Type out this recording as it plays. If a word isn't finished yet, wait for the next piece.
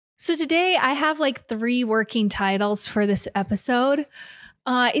So today I have like 3 working titles for this episode.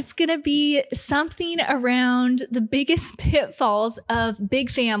 It's going to be something around the biggest pitfalls of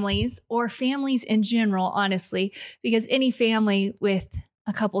big families or families in general, honestly, because any family with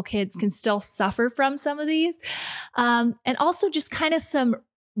a couple kids can still suffer from some of these. And also just kind of some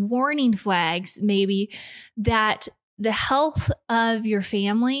warning flags, maybe, that the health of your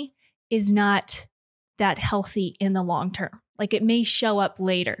family is not that healthy in the long term. Like it may show up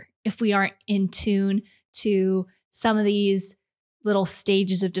later if we aren't in tune to some of these little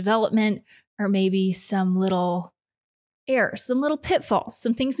stages of development, or maybe some little errors, some little pitfalls,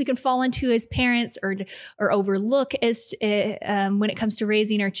 some things we can fall into as parents or overlook as when it comes to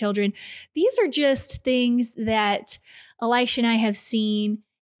raising our children. These are just things that Elisha and I have seen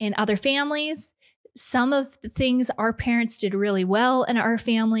in other families. Some of the things our parents did really well in our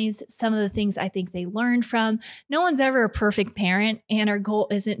families, some of the things I think they learned from. No one's ever a perfect parent, and our goal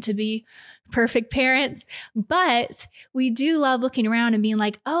isn't to be perfect parents, but we do love looking around and being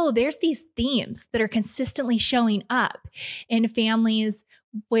like, oh, there's these themes that are consistently showing up in families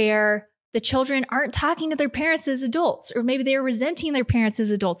where the children aren't talking to their parents as adults, or maybe they're resenting their parents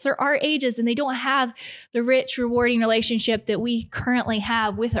as adults. They're our ages and they don't have the rich, rewarding relationship that we currently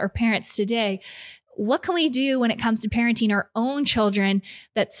have with our parents today. What can we do when it comes to parenting our own children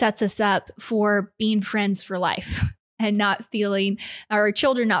that sets us up for being friends for life and not feeling, our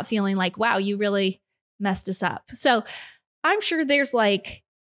children not feeling like, wow, you really messed us up? So I'm sure there's like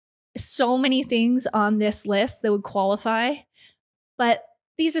so many things on this list that would qualify, but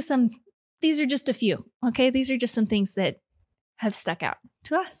these are just a few. Okay. These are just some things that have stuck out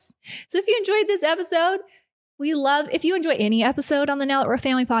to us. So if you enjoyed this episode, if you enjoy any episode on the Now That We're a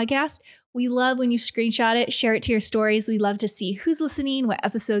Family podcast, we love when you screenshot it, share it to your stories. We love to see who's listening, what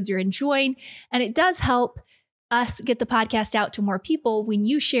episodes you're enjoying. And it does help us get the podcast out to more people when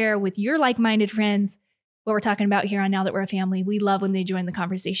you share with your like-minded friends what we're talking about here on Now That We're a Family. We love when they join the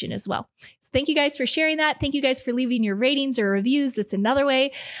conversation as well. So thank you guys for sharing that. Thank you guys for leaving your ratings or reviews. That's another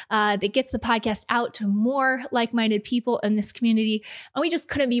way that gets the podcast out to more like-minded people in this community. And we just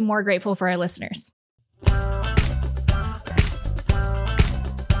couldn't be more grateful for our listeners.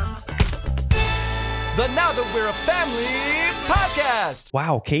 The Now That We're a Family podcast.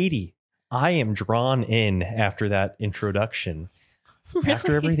 Wow, Katie, I am drawn in after that introduction. Really?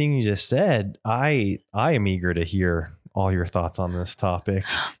 After everything you just said, I am eager to hear all your thoughts on this topic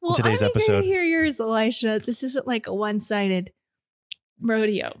in today's episode. I'm eager to hear yours, Elisha. This isn't like a one-sided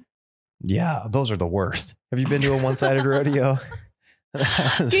rodeo. Yeah, those are the worst. Have you been to a one-sided rodeo?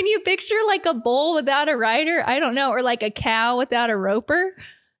 Can you picture like a bull without a rider? I don't know. Or like a cow without a roper?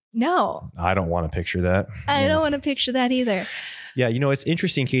 No. I don't want to picture that. I don't want to picture that either. Yeah, it's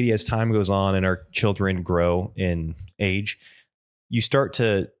interesting, Katie, as time goes on and our children grow in age, you start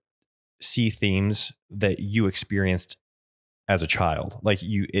to see themes that you experienced as a child. Like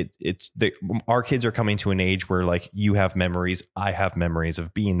our kids are coming to an age where like you have memories, I have memories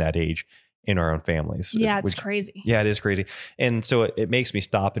of being that age in our own families. Yeah, it's crazy. Yeah, it is crazy. And so it makes me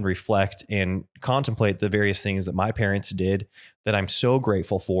stop and reflect and contemplate the various things that my parents did that I'm so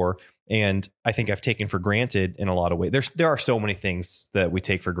grateful for. And I think I've taken for granted in a lot of ways. There are so many things that we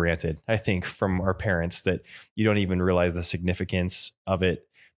take for granted, I think, from our parents that you don't even realize the significance of it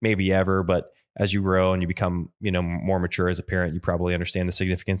maybe ever. But as you grow and you become, more mature as a parent, you probably understand the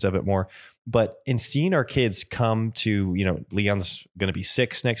significance of it more. But in seeing our kids come to, Leon's going to be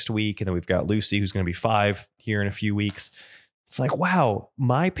 6 next week, and then we've got Lucy, who's going to be 5 here in a few weeks. It's like, wow,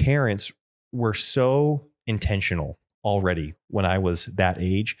 my parents were so intentional already when I was that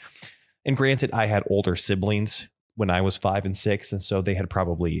age. And granted, I had older siblings when I was 5 and 6. And so they had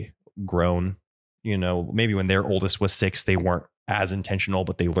probably grown, maybe when their oldest was 6, they weren't as intentional,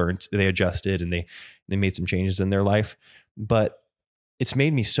 but they learned, they adjusted, and they made some changes in their life. But it's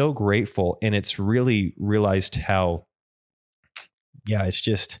made me so grateful. And it's really realized how,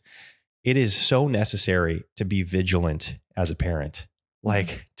 it is so necessary to be vigilant as a parent,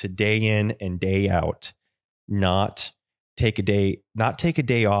 like to day in and day out, not take a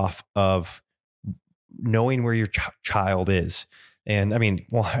day off of knowing where your child is. And I mean,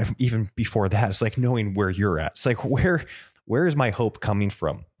 even before that, it's like knowing where you're at. It's like, where is my hope coming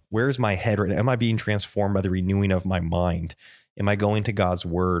from? Where is my head right now? Am I being transformed by the renewing of my mind? Am I going to God's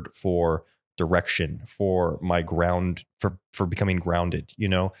word for direction, for my ground, for becoming grounded,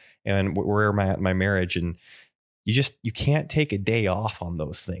 and where am I at in my marriage? And you can't take a day off on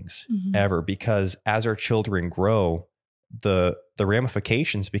those things ever, because as our children grow, the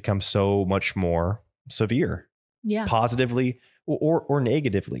ramifications become so much more severe, positively or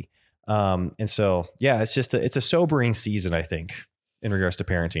negatively. And so, it's a sobering season, I think, in regards to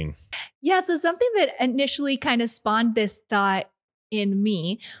parenting? Yeah. So something that initially kind of spawned this thought in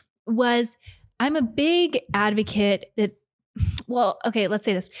me was I'm a big advocate that, well, okay, let's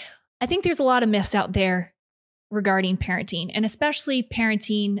say this. I think there's a lot of myths out there regarding parenting, and especially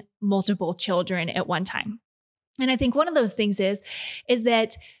parenting multiple children at one time. And I think one of those things is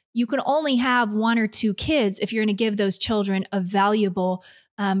that you can only have one or two kids if you're going to give those children a valuable,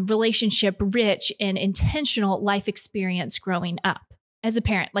 relationship rich and intentional life experience growing up as a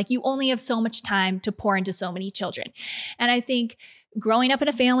parent. Like, you only have so much time to pour into so many children. And I think growing up in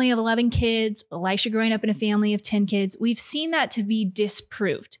a family of 11 kids, Elisha growing up in a family of 10 kids, we've seen that to be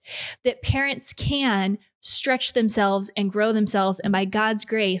disproved, that parents can stretch themselves and grow themselves, and by God's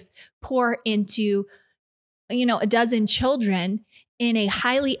grace, pour into, a dozen children in a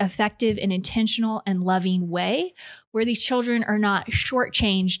highly effective and intentional and loving way, where these children are not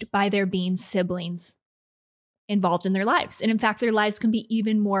shortchanged by there being siblings involved in their lives. And in fact, their lives can be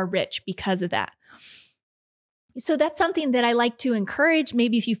even more rich because of that. So that's something that I like to encourage.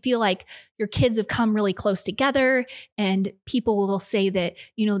 Maybe if you feel like your kids have come really close together and people will say that,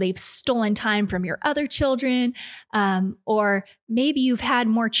 they've stolen time from your other children, or maybe you've had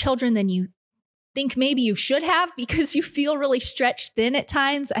more children than you think maybe you should have because you feel really stretched thin at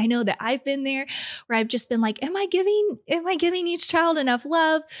times. I know that I've been there where I've just been like, am I giving each child enough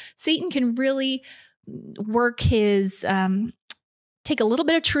love? Satan can really work his, take a little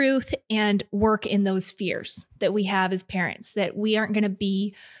bit of truth and work in those fears that we have as parents, that we aren't going to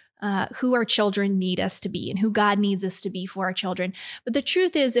be who our children need us to be and who God needs us to be for our children. But the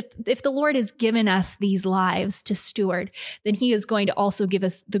truth is, if the Lord has given us these lives to steward, then he is going to also give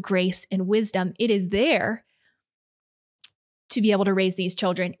us the grace and wisdom. It is there to be able to raise these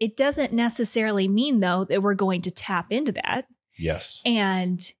children. It doesn't necessarily mean, though, that we're going to tap into that. Yes.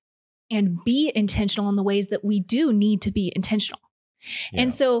 And be intentional in the ways that we do need to be intentional. Yeah.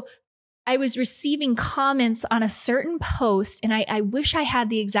 And so I was receiving comments on a certain post, and I wish I had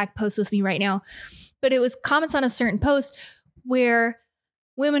the exact post with me right now, but it was comments on a certain post where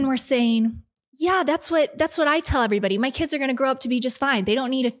women were saying, yeah, that's what I tell everybody. My kids are going to grow up to be just fine. They don't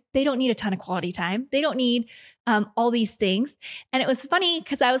need a ton of quality time. They don't need all these things. And it was funny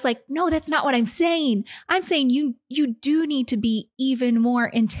because I was like, no, that's not what I'm saying. I'm saying you do need to be even more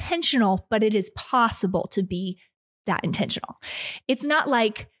intentional, but it is possible to be that intentional. It's not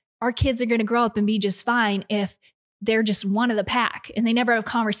like our kids are going to grow up and be just fine if they're just one of the pack and they never have a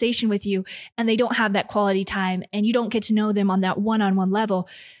conversation with you and they don't have that quality time and you don't get to know them on that one-on-one level.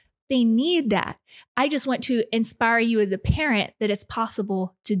 They need that. I just want to inspire you as a parent that it's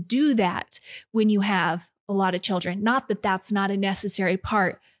possible to do that when you have a lot of children. Not that that's not a necessary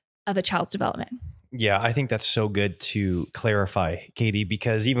part of a child's development. Yeah, I think that's so good to clarify, Katie,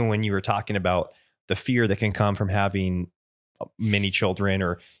 because even when you were talking about the fear that can come from having many children,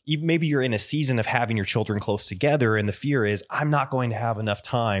 or even maybe you're in a season of having your children close together, and the fear is, I'm not going to have enough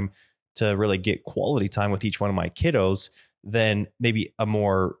time to really get quality time with each one of my kiddos, then maybe a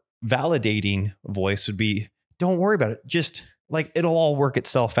more validating voice would be, don't worry about it. Just like, it'll all work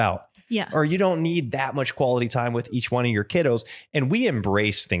itself out. Yeah. Or you don't need that much quality time with each one of your kiddos. And we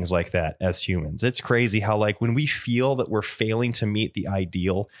embrace things like that as humans. It's crazy how, like, when we feel that we're failing to meet the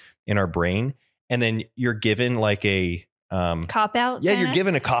ideal in our brain, and then you're given like a cop out. Yeah, you're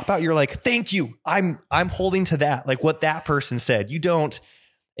given a cop out. You're like, thank you. I'm holding to that. Like what that person said. You don't,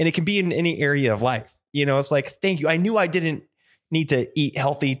 and it can be in any area of life. It's like, thank you. I knew I didn't need to eat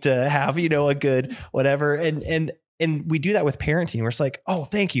healthy to have, a good whatever. And we do that with parenting. We're just like, oh,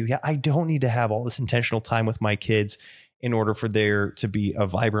 thank you. Yeah, I don't need to have all this intentional time with my kids in order for there to be a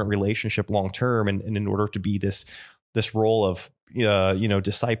vibrant relationship long term, and in order to be this role of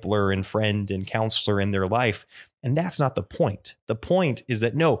discipler and friend and counselor in their life. And that's not the point. The point is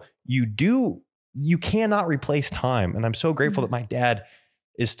that, no, you cannot replace time. And I'm so grateful that my dad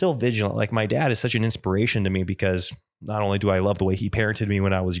is still vigilant. Like, my dad is such an inspiration to me, because not only do I love the way he parented me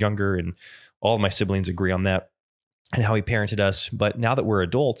when I was younger, and all of my siblings agree on that, and how he parented us, but now that we're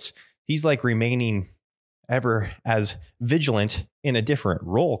adults, he's like remaining ever as vigilant in a different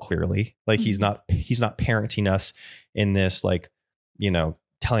role. Clearly, like he's not parenting us in this, like,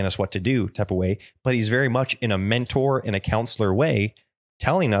 telling us what to do type of way, but he's very much in a mentor and a counselor way,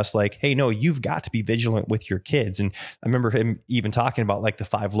 telling us like, hey, no, you've got to be vigilant with your kids. And I remember him even talking about like the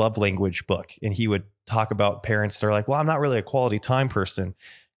 5 love language book. And he would talk about parents that are like, well, I'm not really a quality time person.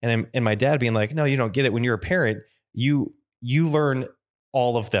 And my dad being like, no, you don't get it. When you're a parent, you learn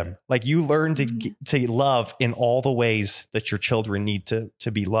all of them. Like, you learn to love in all the ways that your children need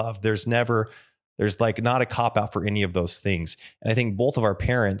to be loved. There's like not a cop out for any of those things. And I think both of our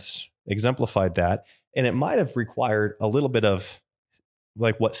parents exemplified that. And it might have required a little bit of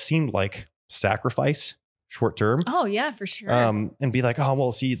like what seemed like sacrifice short term. Oh yeah, for sure. And be like, oh,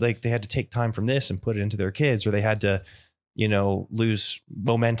 well, see, like they had to take time from this and put it into their kids, or they had to, you know, lose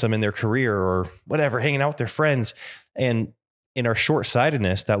momentum in their career or whatever, hanging out with their friends. And in our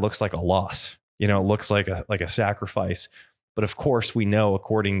short-sightedness, that looks like a loss. You know, it looks like a sacrifice. But of course, we know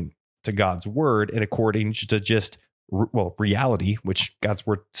according to God's word and according to just, reality, which God's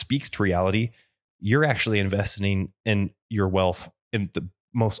word speaks to reality, you're actually investing in your wealth in the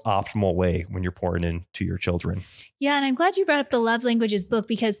most optimal way when you're pouring into your children. Yeah. And I'm glad you brought up the Love Languages book,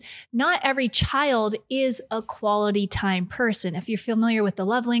 because not every child is a quality time person. If you're familiar with the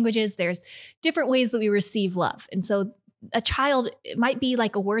love languages, there's different ways that we receive love. And so a child, it might be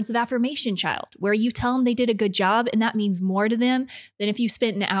like a words of affirmation child, where you tell them they did a good job, and that means more to them than if you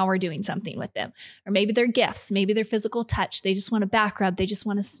spent an hour doing something with them. Or maybe their gifts, maybe their physical touch. They just want a back rub. They just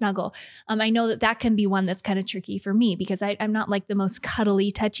want to snuggle. I know that can be one that's kind of tricky for me, because I'm not like the most cuddly,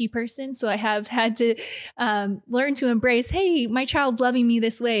 touchy person. So I have had to learn to embrace, hey, my child's loving me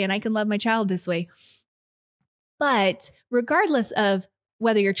this way, and I can love my child this way. But regardless of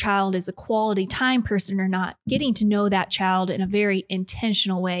whether your child is a quality time person or not, getting to know that child in a very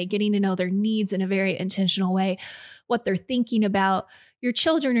intentional way, getting to know their needs in a very intentional way, what they're thinking about. Your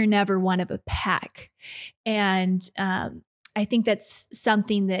children are never one of a pack. And I think that's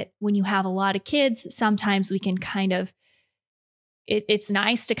something that when you have a lot of kids, sometimes we can kind of, it's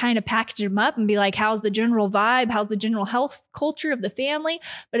nice to kind of package them up and be like, how's the general vibe? How's the general health culture of the family?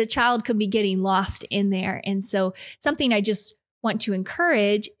 But a child could be getting lost in there. And so something I just want to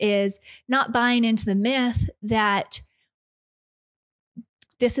encourage is not buying into the myth that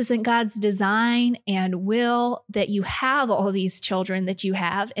this isn't God's design and will, that you have all these children that you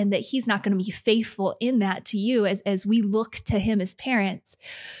have, and that he's not going to be faithful in that to you as we look to him as parents.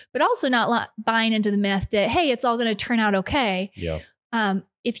 But also not buying into the myth that, hey, it's all going to turn out okay. Yeah.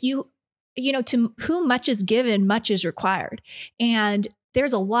 If you know, to whom much is given, much is required. And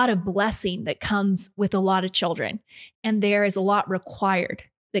there's a lot of blessing that comes with a lot of children, and there is a lot required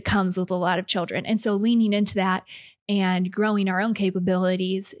that comes with a lot of children. And so leaning into that and growing our own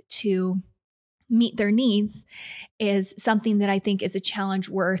capabilities to meet their needs is something that I think is a challenge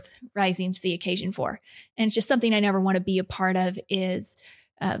worth rising to the occasion for. And it's just something I never want to be a part of, is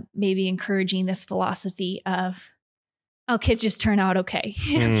maybe encouraging this philosophy of, oh, kids just turn out okay.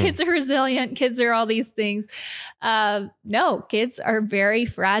 Kids are resilient. Kids are all these things. No, kids are very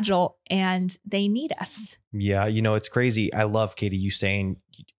fragile and they need us. Yeah. You know, it's crazy. I love, Katie, you saying,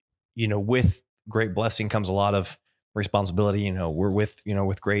 you know, with great blessing comes a lot of responsibility. You know, with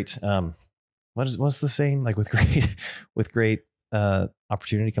great, what's the saying? Like with great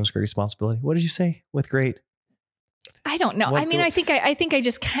opportunity comes great responsibility. What did you say? With great? I don't know. I mean, I think I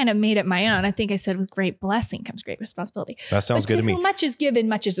just kind of made it my own. I think I said with great blessing comes great responsibility. That sounds good to me. Much is given,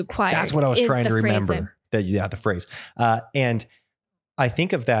 much is required. That's what I was trying to remember. The phrase. And I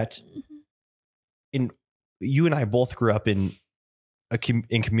think of that you and I both grew up in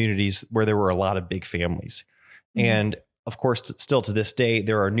communities where there were a lot of big families. Mm-hmm. And of course, still to this day,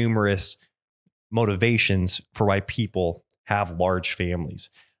 there are numerous motivations for why people have large families.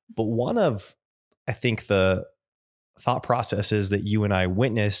 But one of, I think, the thought processes that you and I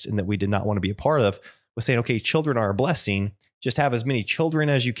witnessed and that we did not want to be a part of was saying, okay, children are a blessing. Just have as many children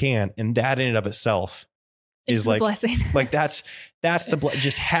as you can. And that in and of itself is like, blessing. Like that's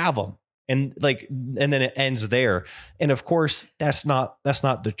just have them. And then it ends there. And of course, that's not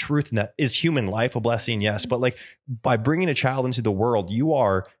the truth. And that is human life a blessing. Yes. But like by bringing a child into the world, you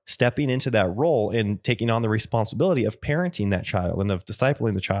are stepping into that role and taking on the responsibility of parenting that child and of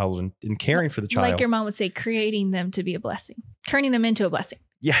discipling the child and caring for the child. Like your mom would say, creating them to be a blessing, turning them into a blessing.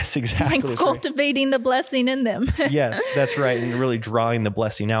 Yes, exactly. Like cultivating the blessing in them. Yes, that's right. And really drawing the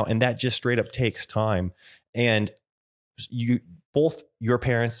blessing out. And that just straight up takes time. And both your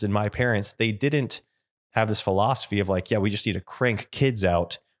parents and my parents, they didn't have this philosophy of like, yeah, we just need to crank kids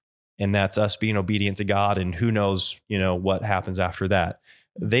out and that's us being obedient to God. And who knows, what happens after that.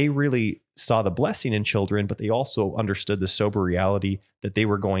 They really saw the blessing in children, but they also understood the sober reality that they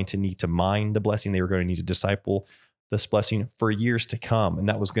were going to need to mine the blessing. They were going to need to disciple this blessing for years to come. And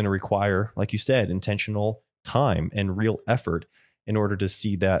that was going to require, like you said, intentional time and real effort in order to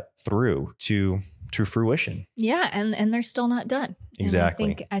see that through to fruition. Yeah. And they're still not done.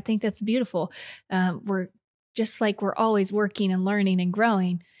 Exactly. And I think that's beautiful. We're just like we're always working and learning and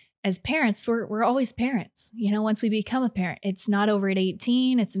growing as parents. We're always parents. Once we become a parent, it's not over at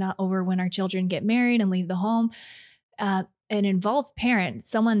 18. It's not over when our children get married and leave the home. An involved parent,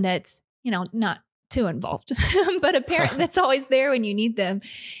 someone that's, not too involved, but a parent that's always there when you need them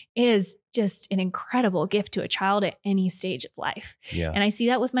is just an incredible gift to a child at any stage of life. Yeah. And I see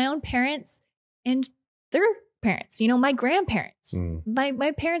that with my own parents and their parents, my grandparents.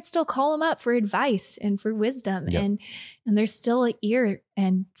 My parents still call them up for advice and for wisdom. Yep. And there's still an ear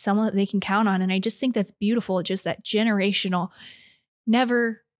and someone that they can count on. And I just think that's beautiful. Just that generational,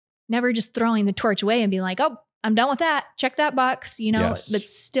 never just throwing the torch away and being like, oh, I'm done with that. Check that box, Yes. but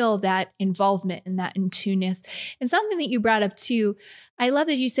still that involvement and that in tuneness. And something that you brought up too, I love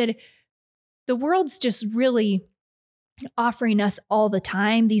that you said the world's just really offering us all the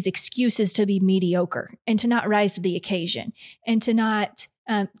time these excuses to be mediocre and to not rise to the occasion and to not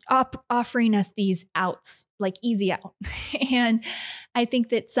offering us these outs, like easy out. And I think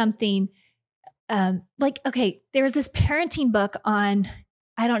that something okay, there was this parenting book on,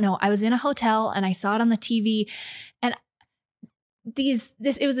 I don't know, I was in a hotel and I saw it on the TV, and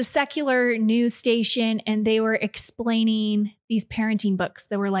it was a secular news station, and they were explaining these parenting books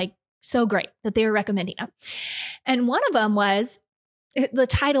that were like so great that they were recommending them. And one of them was, the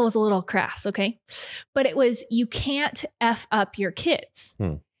title was a little crass, okay? But it was, You Can't F Up Your Kids.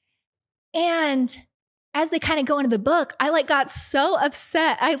 And as they kind of go into the book, I got so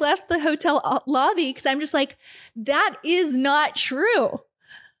upset. I left the hotel lobby because I'm just like, that is not true.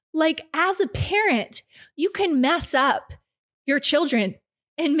 As a parent, you can mess up your children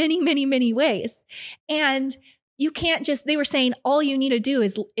in many, many, many ways. And you can't just, they were saying all you need to do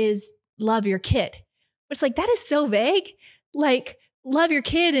is love your kid. But it's that is so vague. Love your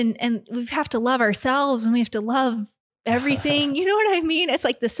kid and we have to love ourselves and we have to love everything. You know what I mean? It's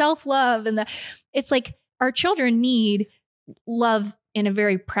the self-love and it's our children need love in a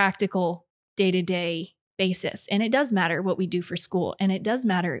very practical day-to-day basis. And it does matter what we do for school. And it does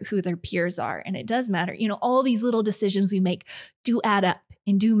matter who their peers are. And it does matter, all these little decisions we make do add up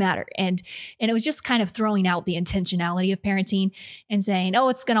and do matter. And it was just kind of throwing out the intentionality of parenting and saying, oh,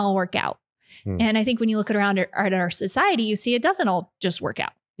 it's going to all work out. And I think when you look around at our society, you see it doesn't all just work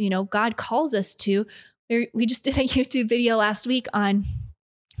out. God calls us to, we just did a YouTube video last week on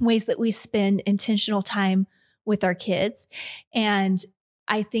ways that we spend intentional time with our kids. And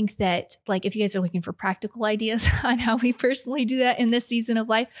I think that if you guys are looking for practical ideas on how we personally do that in this season of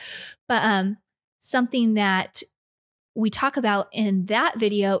life, but something that we talk about in that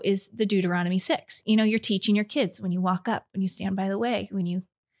video is the Deuteronomy 6. You're teaching your kids when you walk up, when you stand by the way, when you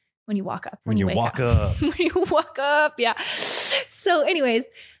walk up, when you walk up, when you walk up. Yeah. So anyways,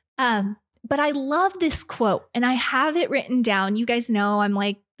 but I love this quote and I have it written down. You guys know I'm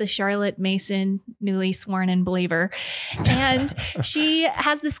the Charlotte Mason, newly sworn in believer. And she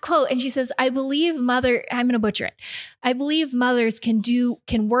has this quote and she says, I'm going to butcher it. I believe mothers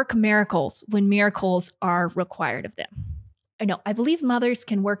can work miracles when miracles are required of them. I believe mothers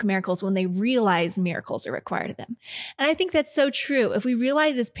can work miracles when they realize miracles are required of them. And I think that's so true. If we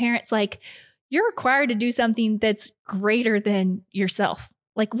realize as parents, you're required to do something that's greater than yourself.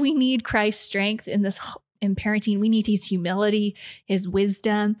 We need Christ's strength in parenting. We need his humility, his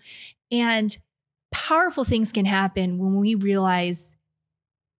wisdom, and powerful things can happen when we realize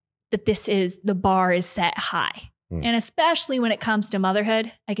that the bar is set high. And especially when it comes to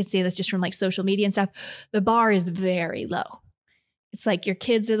motherhood, I can say this just from social media and stuff, the bar is very low. It's your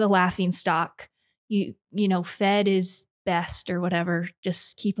kids are the laughing stock. Fed is best or whatever.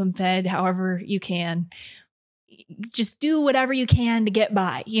 Just keep them fed however you can. Just do whatever you can to get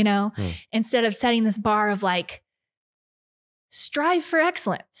by, instead of setting this bar of strive for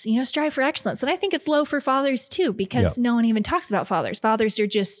excellence, strive for excellence. And I think it's low for fathers too, because no one even talks about fathers. Fathers are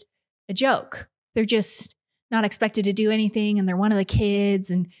just a joke. They're just not expected to do anything. And they're one of the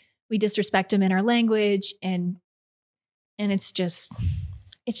kids and we disrespect them in our language. And it's just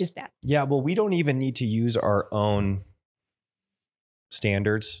bad. Yeah. Well, we don't even need to use our own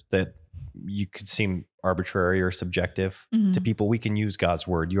standards that you could seem arbitrary or subjective to people. We can use God's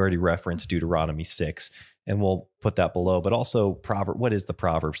word. You already referenced Deuteronomy 6 and we'll put that below, but also what is the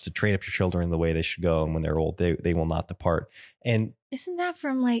Proverbs? To train up your children in the way they should go. And when they're old, they will not depart. And isn't that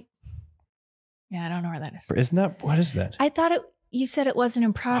from I don't know where that is. Isn't that, what is that? I thought you said it wasn't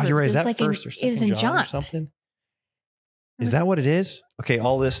in Proverbs. Oh, you're right. Is it was that first or second? It was in John or something. Is that what it is? Okay.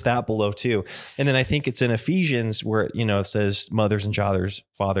 All this, that below too. And then I think it's in Ephesians where, it says mothers and fathers,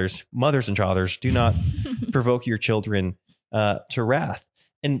 do not provoke your children to wrath.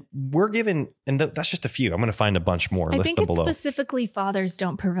 And we're given, and that's just a few. I'm going to find a bunch more. I List think them it's below. Specifically fathers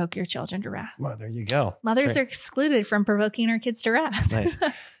don't provoke your children to wrath. Well, there you go. Mothers are excluded from provoking our kids to wrath. Nice.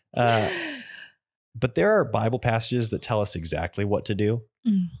 But there are Bible passages that tell us exactly what to do.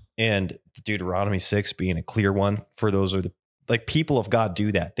 And Deuteronomy 6 being a clear one for those are like people of God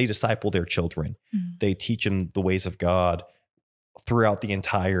do that. They disciple their children. Mhm. They teach them the ways of God throughout the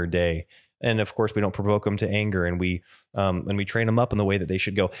entire day. And of course, we don't provoke them to anger, and we train them up in the way that they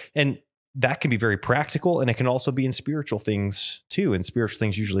should go. And that can be very practical, and it can also be in spiritual things too. And spiritual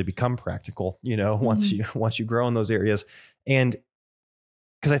things usually become practical, once you grow in those areas. And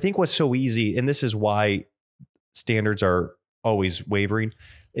because I think what's so easy, and this is why standards are always wavering,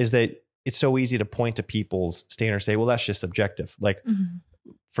 is that it's so easy to point to people's standards, say, well, that's just subjective. Like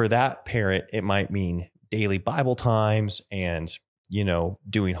for that parent, it might mean daily Bible times and,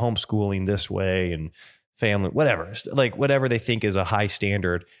 doing homeschooling this way and family, whatever, like whatever they think is a high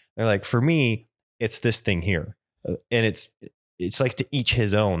standard. They're like, for me, it's this thing here. And it's like to each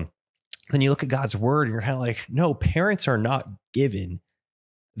his own. Then you look at God's word and you're kind of like, no, parents are not given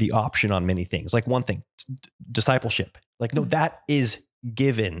the option on many things. Like one thing, discipleship, like, no, that is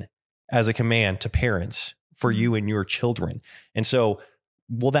given as a command to parents for you and your children. And so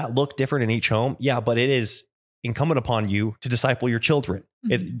will that look different in each home? Yeah, but it is incumbent upon you to disciple your children.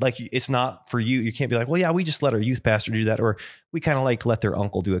 It's like, it's not for you. You can't be like, well, yeah, we just let our youth pastor do that. Or we kind of like to let their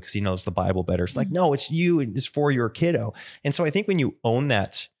uncle do it because he knows the Bible better. It's like, no, it's you and it's for your kiddo. And so I think when you own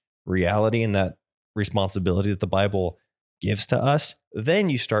that reality and that responsibility that the Bible gives to us, then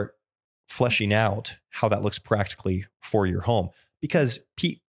you start fleshing out how that looks practically for your home, because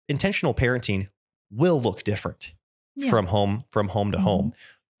intentional parenting will look different from home to home,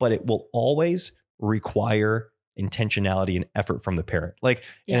 but it will always require intentionality and effort from the parent. Like,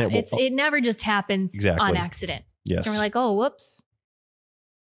 and it never just happens on accident. Yes. And we're like, oh, whoops.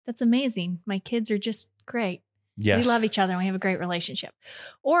 That's amazing. My kids are just great. Yes. We love each other and we have a great relationship.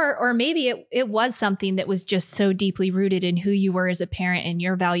 Or maybe it was something that was just so deeply rooted in who you were as a parent and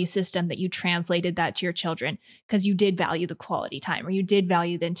your value system that you translated that to your children because you did value the quality time or you did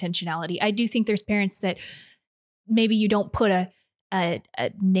value the intentionality. I do think there's parents that maybe you don't put a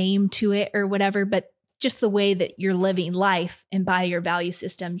name to it or whatever, but just the way that you're living life and by your value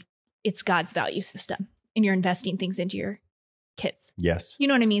system, it's God's value system and you're investing things into your kids. Yes. You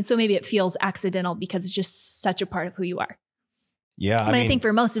know what I mean? So maybe it feels accidental because it's just such a part of who you are. Yeah. But I think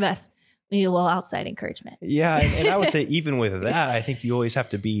for most of us, we need a little outside encouragement. Yeah. And I would say even with that, I think you always have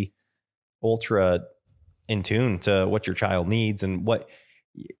to be ultra in tune to what your child needs and what,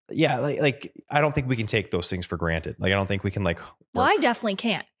 like I don't think we can take those things for granted. Like, I don't think we can Well, I definitely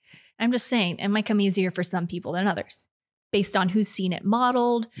can't. I'm just saying it might come easier for some people than others based on who's seen it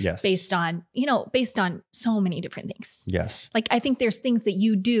modeled. Yes. Based on so many different things. Yes. Like, I think there's things that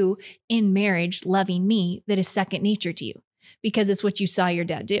you do in marriage, loving me, that is second nature to you because it's what you saw your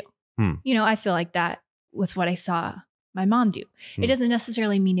dad do. I feel like that with what I saw my mom do. It doesn't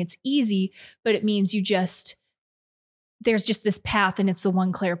necessarily mean it's easy, but it means there's just this path and it's the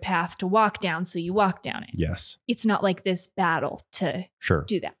one clear path to walk down. So you walk down it. Yes. It's not like this battle to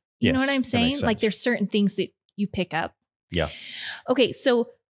do that. You know what I'm saying? Like, there's certain things that you pick up. Yeah. Okay. So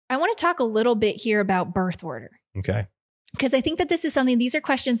I want to talk a little bit here about birth order. Okay. Because I think that these are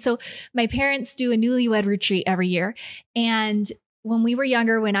questions. So my parents do a newlywed retreat every year. And when we were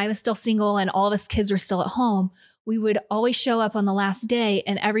younger, when I was still single and all of us kids were still at home, we would always show up on the last day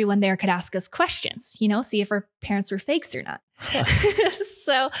and everyone there could ask us questions, see if our parents were fakes or not.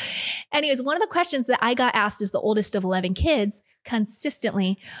 So anyways, one of the questions that I got asked as the oldest of 11 kids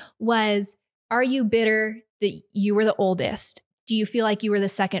consistently was, are you bitter that you were the oldest? Do you feel like you were the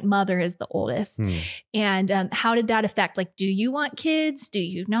second mother as the oldest? And how did that affect? Like, do you want kids? Do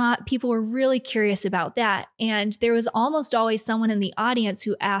you not? People were really curious about that. And there was almost always someone in the audience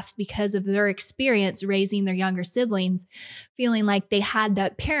who asked because of their experience raising their younger siblings, feeling like they had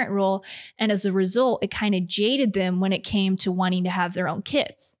that parent role. And as a result, it kind of jaded them when it came to wanting to have their own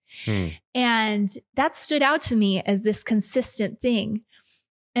kids. And that stood out to me as this consistent thing.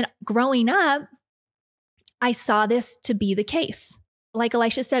 And growing up, I saw this to be the case. Like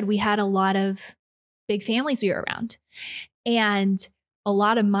Elisha said, we had a lot of big families we were around. And a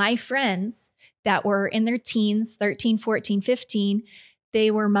lot of my friends that were in their teens, 13, 14, 15, they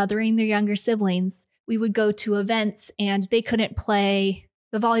were mothering their younger siblings. We would go to events and they couldn't play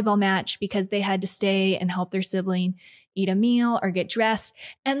the volleyball match because they had to stay and help their sibling eat a meal or get dressed.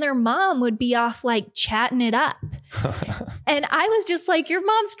 And their mom would be off like chatting it up. And I was just like, your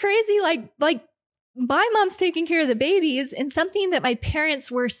mom's crazy. Like, my mom's taking care of the babies. And something that my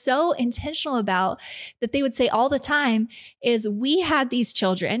parents were so intentional about that they would say all the time is, we had these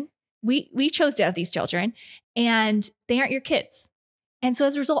children. We chose to have these children and they aren't your kids. And so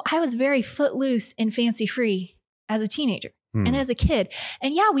as a result, I was very footloose and fancy free as a teenager and as a kid.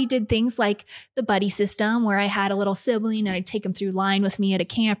 And yeah, we did things like the buddy system where I had a little sibling and I'd take them through line with me at a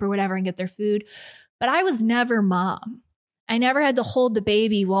camp or whatever and get their food. But I was never mom. I never had to hold the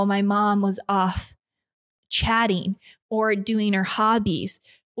baby while my mom was off chatting or doing her hobbies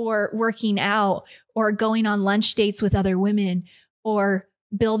or working out or going on lunch dates with other women or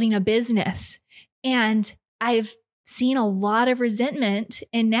building a business. And I've seen a lot of resentment.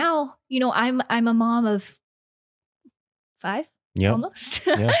 And now, I'm a mom of 5, almost.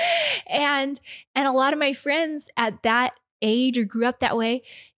 Yeah. and a lot of my friends at that age or grew up that way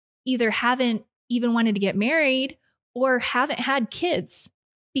either haven't even wanted to get married or haven't had kids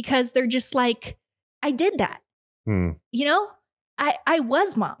because they're just like, I did that. I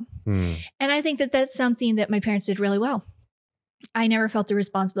was mom. And I think that that's something that my parents did really well. I never felt the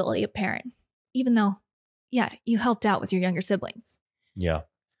responsibility of parent, even though, you helped out with your younger siblings. Yeah.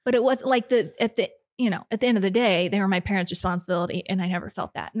 But it wasn't like at the end of the day, they were my parents' responsibility, and I never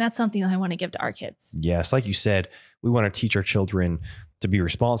felt that. And that's something that I want to give to our kids. Yes. Like you said, we want to teach our children to be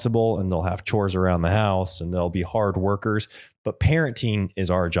responsible, and they'll have chores around the house and they'll be hard workers. But parenting is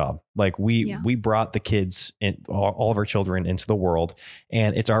our job. Like we brought the kids and all of our children into the world,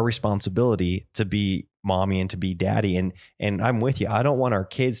 and it's our responsibility to be mommy and to be daddy. And I'm with you. I don't want our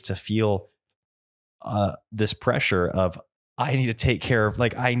kids to feel this pressure of, I need to take care of,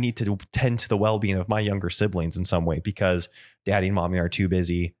 like, I need to tend to the well-being of my younger siblings in some way because daddy and mommy are too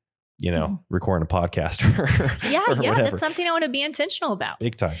busy, recording a podcast. Yeah. That's something I want to be intentional about.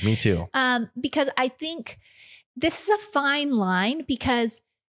 Big time. Me too. Because I think this is a fine line because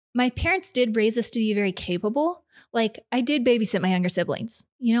my parents did raise us to be very capable. Like, I did babysit my younger siblings,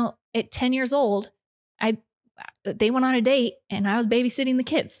 at 10 years old, they went on a date and I was babysitting the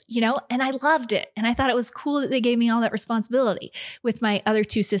kids, and I loved it. And I thought it was cool that they gave me all that responsibility with my other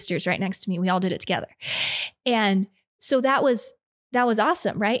 2 sisters right next to me. We all did it together. And so that was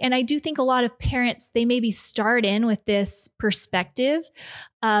awesome. Right. And I do think a lot of parents, they maybe start in with this perspective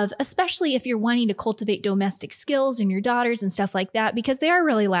of, especially if you're wanting to cultivate domestic skills in your daughters and stuff like that, because they are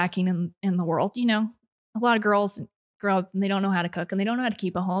really lacking in the world. A lot of girls grow up and they don't know how to cook and they don't know how to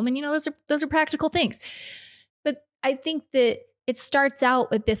keep a home. And, those are practical things. But I think that it starts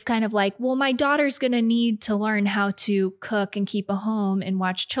out with this kind of like, well, my daughter's going to need to learn how to cook and keep a home and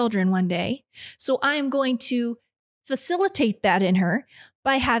watch children one day. So I am going to facilitate that in her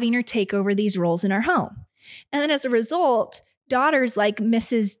by having her take over these roles in our home. And then as a result, daughters like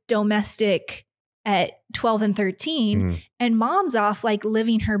Mrs. Domestic at 12 and 13 and mom's off like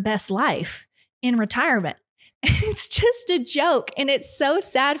living her best life in retirement. It's just a joke. And it's so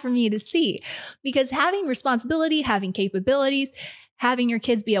sad for me to see because having responsibility, having capabilities, having your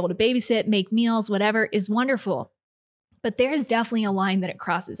kids be able to babysit, make meals, whatever is wonderful. But there's definitely a line that it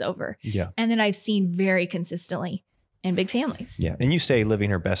crosses over. Yeah. And that I've seen very consistently in big families. Yeah. And you say living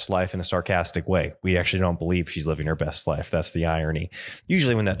her best life in a sarcastic way. We actually don't believe she's living her best life. That's the irony.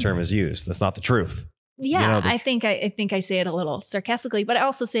 Usually when that term is used, that's not the truth. Yeah, I think I say it a little sarcastically, but I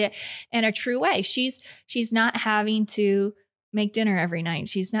also say it in a true way. She's not having to make dinner every night.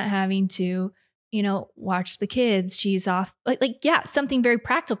 She's not having to, watch the kids. She's off something very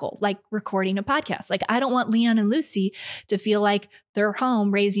practical, like recording a podcast. Like, I don't want Leon and Lucy to feel like they're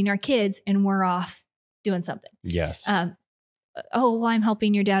home raising our kids and we're off doing something. Yes. I'm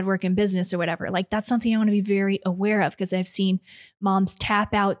helping your dad work in business or whatever. Like, that's something I want to be very aware of because I've seen moms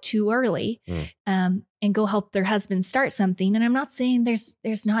tap out too early and go help their husband start something. And I'm not saying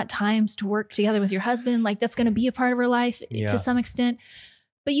there's not times to work together with your husband. Like, that's going to be a part of her life to some extent.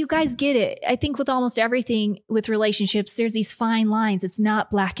 But you guys get it. I think with almost everything with relationships, there's these fine lines. It's not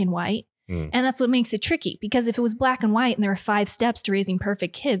black and white. And that's what makes it tricky, because if it was black and white and there were 5 steps to raising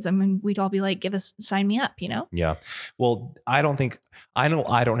perfect kids, I mean, we'd all be like, sign me up, Yeah. Well, I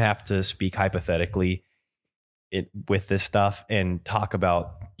don't have to speak hypothetically with this stuff and talk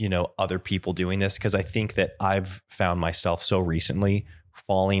about, other people doing this. Cause I think that I've found myself so recently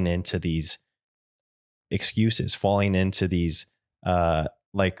falling into these excuses, falling into these,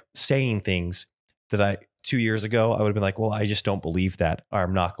 like saying things that 2 years ago, I would have been like, well, I just don't believe that, or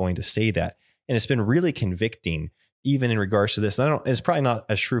I'm not going to say that. And it's been really convicting, even in regards to this. It's probably not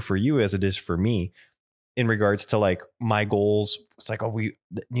as true for you as it is for me in regards to like my goals. It's like, I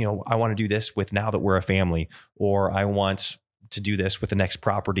want to do this with now that we're a family, or I want to do this with the next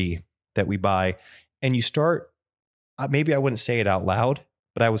property that we buy. And you start, maybe I wouldn't say it out loud,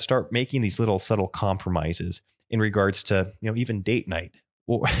 but I would start making these little subtle compromises in regards to, even date night.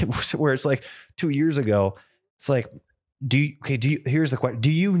 Where it's like 2 years ago, it's like, here's the question.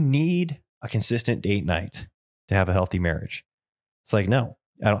 Do you need a consistent date night to have a healthy marriage? It's like, no,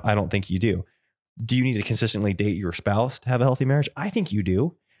 I don't think you do. Do you need to consistently date your spouse to have a healthy marriage? I think you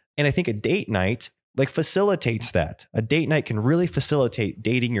do. And I think a date night like facilitates that. A date night can really facilitate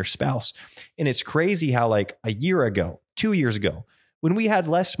dating your spouse. And it's crazy how like a year ago, 2 years ago, when we had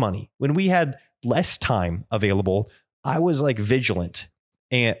less money, when we had less time available, I was like vigilant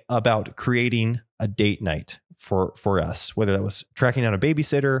about creating a date night for us, whether that was tracking down a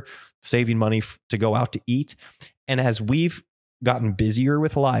babysitter, saving money to go out to eat. And as we've gotten busier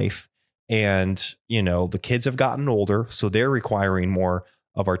with life and, you know, the kids have gotten older, so they're requiring more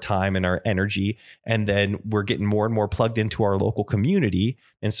of our time and our energy. And then we're getting more and more plugged into our local community.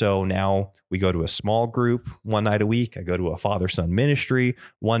 And so now we go to a small group one night a week. I go to a father-son ministry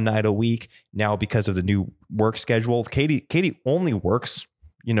one night a week. Now, because of the new work schedule, Katie only works,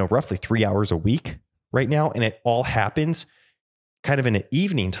 you know, roughly 3 hours a week right now. And it all happens kind of in an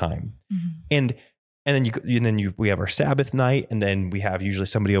evening time. Mm-hmm. And then we have our Sabbath night, and then we have usually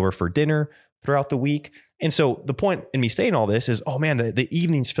somebody over for dinner throughout the week. And so the point in me saying all this is, oh man, the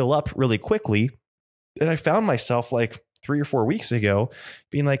evenings fill up really quickly. And I found myself like 3 or 4 weeks ago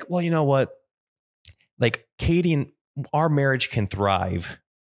being like, well, you know what? Like Katie and our marriage can thrive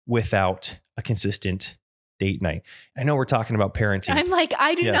without a consistent date night. I know we're talking about parenting. I'm like,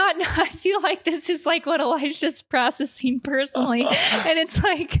 I do not know. I feel like this is like what Elijah's processing personally. And it's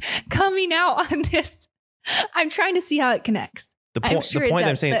like coming out on this. I'm trying to see how it connects. The point that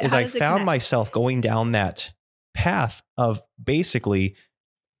I'm saying is I found myself going down that path of basically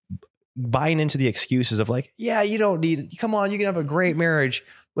buying into the excuses of like, yeah, you don't need it. Come on, you can have a great marriage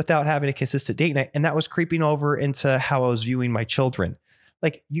without having a consistent date night. And that was creeping over into how I was viewing my children.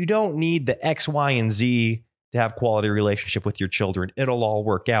 Like, you don't need the X, Y, and Z to have quality relationship with your children. It'll all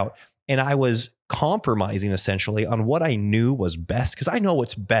work out. And I was compromising essentially on what I knew was best, because I know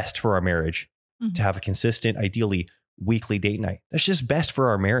what's best for our marriage, mm-hmm. to have a consistent, ideally weekly date night. That's just best for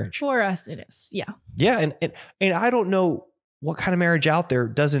our marriage. For us, it is. Yeah. Yeah. And I don't know what kind of marriage out there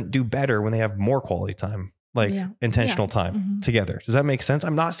doesn't do better when they have more quality time, like intentional time mm-hmm. together. Does that make sense?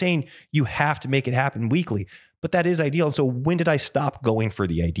 I'm not saying you have to make it happen weekly, but that is ideal. And so when did I stop going for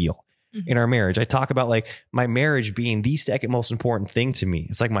the ideal mm-hmm. in our marriage? I talk about like my marriage being the second most important thing to me.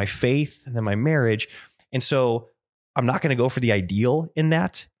 It's like my faith and then my marriage. And so I'm not going to go for the ideal in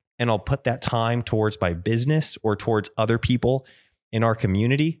that. And I'll put that time towards my business or towards other people in our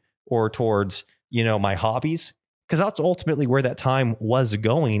community or towards, you know, my hobbies, because that's ultimately where that time was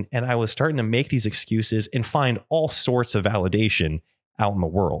going. And I was starting to make these excuses and find all sorts of validation out in the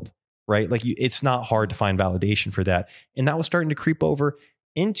world, right? Like it's not hard to find validation for that. And that was starting to creep over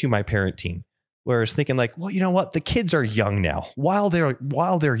into my parenting, where I was thinking like, well, you know what? The kids are young now. While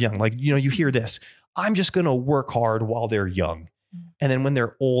they're young, like, you know, you hear this, I'm just going to work hard while they're young. And then when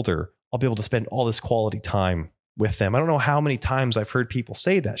they're older, I'll be able to spend all this quality time with them. I don't know how many times I've heard people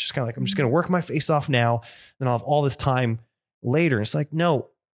say that. It's just kind of like, I'm just going to work my face off now, then I'll have all this time later. And it's like, no,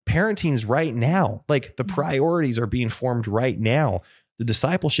 parenting's right now. Like the priorities are being formed right now. The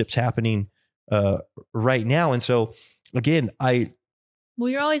discipleship's happening right now. And so again, well,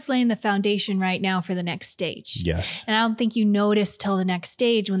 you're always laying the foundation right now for the next stage. Yes. And I don't think you notice till the next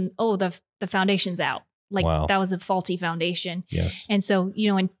stage when, the foundation's out. Like that was a faulty foundation. Yes. And so,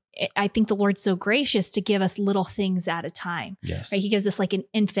 you know, and I think the Lord's so gracious to give us little things at a time. Yes. Right? He gives us like an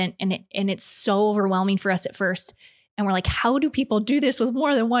infant and it's so overwhelming for us at first. And we're like, how do people do this with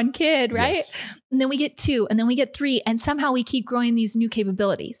more than one kid? Right. Yes. And then we get 2 and then we get 3 and somehow we keep growing these new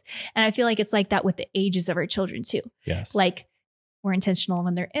capabilities. And I feel like it's like that with the ages of our children too. Yes. Like we're intentional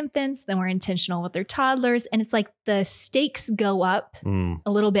when they're infants, then we're intentional with their toddlers. And it's like the stakes go up a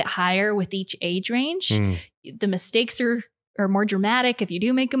little bit higher with each age range. The mistakes are more dramatic if you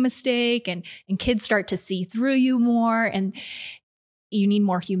do make a mistake, and kids start to see through you more, and you need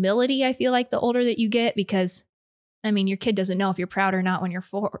more humility. I feel like the older that you get, because I mean, your kid doesn't know if you're proud or not when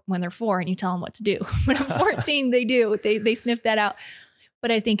they're 4 and you tell them what to do. When I'm 14, they do. They sniff that out. But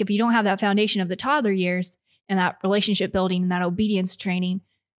I think if you don't have that foundation of the toddler years and that relationship building and that obedience training,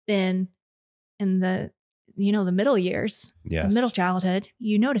 then in the middle years, yes. the middle childhood,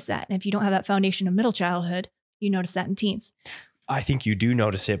 you notice that. And if you don't have that foundation of middle childhood, you notice that in teens. I think you do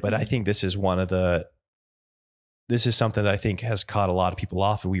notice it, but I think this is something that I think has caught a lot of people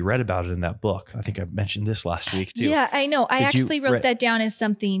off. And we read about it in that book. I think I mentioned this last week too. Yeah, I know. I actually wrote that down as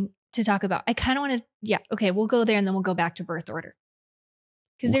something to talk about. I kind of want to, okay, we'll go there and then we'll go back to birth order.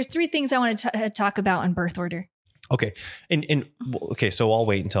 Because there's 3 things I want to talk about in birth order. Okay. Okay. So I'll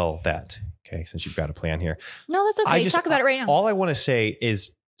wait until that. Okay. Since you've got a plan here. No, that's okay. Talk about it right now. All I want to say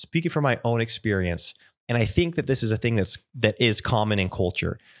is, speaking from my own experience, and I think that this is a thing that is common in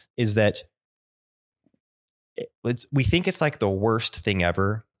culture, is that we think it's like the worst thing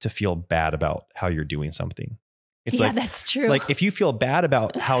ever to feel bad about how you're doing something. It's yeah, like, that's true. like if you feel bad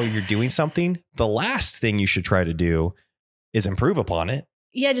about how you're doing something, the last thing you should try to do is improve upon it.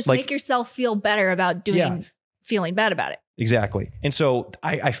 yeah, just like- make yourself feel better about feeling bad about it. Exactly. And so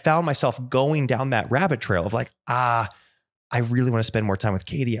I found myself going down that rabbit trail of like, I really want to spend more time with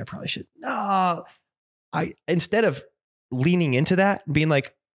Katie. I probably should. No, instead of leaning into that and being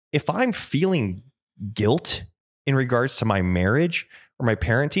like, if I'm feeling guilt in regards to my marriage or my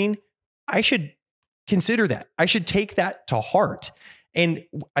parenting, I should consider that. I should take that to heart. And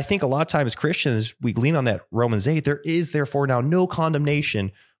I think a lot of times Christians, we lean on that Romans 8, there is therefore now no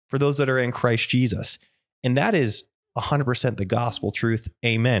condemnation for those that are in Christ Jesus. And that is 100% the gospel truth.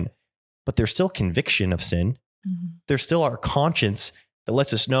 Amen. But there's still conviction of sin. Mm-hmm. There's still our conscience that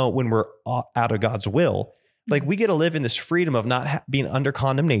lets us know when we're out of God's will. Like we get to live in this freedom of not being under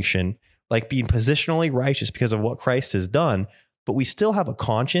condemnation, like being positionally righteous because of what Christ has done. But we still have a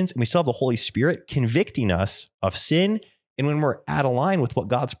conscience and we still have the Holy Spirit convicting us of sin. And when we're out of line with what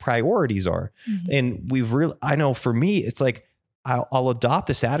God's priorities are. And I know for me, it's like, I'll adopt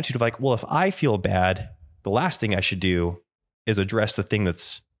this attitude of like, well, if I feel bad, the last thing I should do is address the thing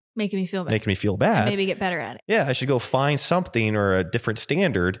that's Making me feel bad. making me feel bad. And maybe get better at it. Yeah, I should go find something or a different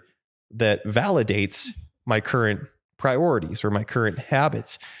standard that validates my current priorities or my current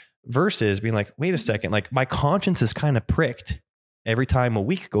habits versus being like, wait a second, like my conscience is kind of pricked every time a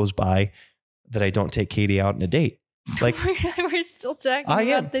week goes by that I don't take Katie out on a date. Like we're still talking I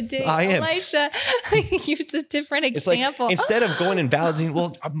am. about the date, I am. Elisha. Use a different it's like, example. instead of going and validating,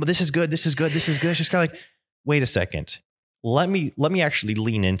 well, this is good, this is good, this is good. It's just kind of like, wait a second. Let me actually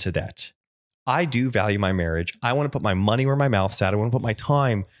lean into that. I do value my marriage. I want to put my money where my mouth's at. I want to put my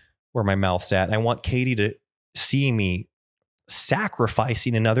time where my mouth's at. And I want Katie to see me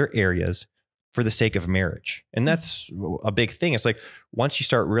sacrificing in other areas for the sake of marriage. And that's a big thing. It's like, once you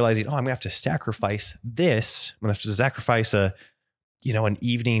start realizing, I'm gonna have to sacrifice this, I'm gonna have to sacrifice an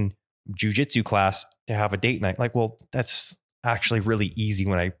evening jujitsu class to have a date night. Like, well, that's actually really easy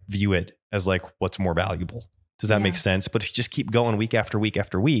when I view it as like, what's more valuable? Does that make sense? But if you just keep going week after week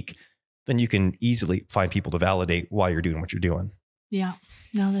after week, then you can easily find people to validate why you're doing what you're doing. Yeah.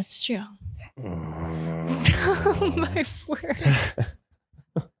 No, that's true. Oh my word.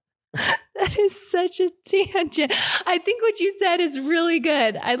 That is such a tangent. I think what you said is really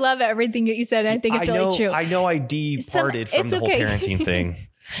good. I love everything that you said. I think it's really true. I know I departed from the whole parenting thing.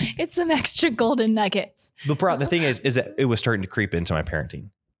 It's some extra golden nuggets. The thing is that it was starting to creep into my parenting.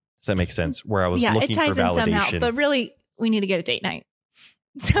 Does that make sense? Where I was looking it ties for validation. in somehow, but really, we need to get a date night.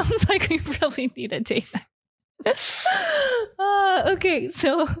 Sounds like we really need a date night. Okay,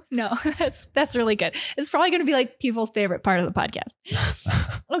 so no, that's really good. It's probably going to be like people's favorite part of the podcast.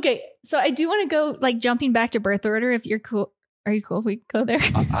 Okay, so I do want to go like jumping back to birth order. If you're cool, are you cool if we go there?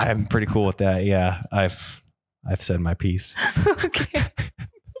 I'm pretty cool with that. Yeah, I've said my piece. Okay.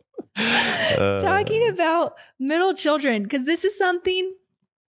 Talking about middle children, because this is something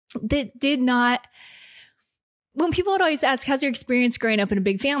that did not. When people would always ask, how's your experience growing up in a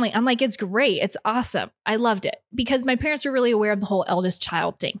big family? I'm like, it's great. It's awesome. I loved it because my parents were really aware of the whole eldest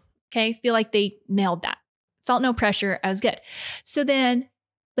child thing. Okay. Feel like they nailed that. Felt no pressure. I was good.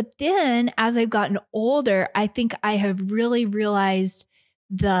 But then as I've gotten older, I think I have really realized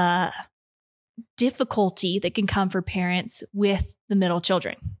the difficulty that can come for parents with the middle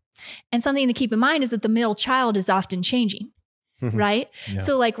children. And something to keep in mind is that the middle child is often changing, right? Yeah.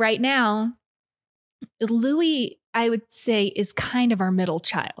 So like right now, Louis, I would say, is kind of our middle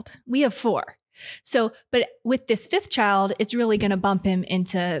child. We have 4. So, but with this 5th child, it's really going to bump him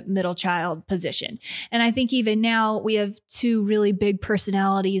into middle child position. And I think even now we have 2 really big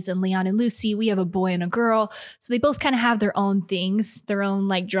personalities in Leon and Lucy. We have a boy and a girl. So they both kind of have their own things, their own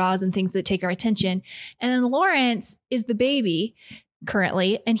like draws and things that take our attention. And then Lawrence is the baby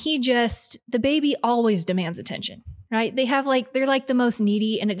currently. And the baby always demands attention. Right? They're like the most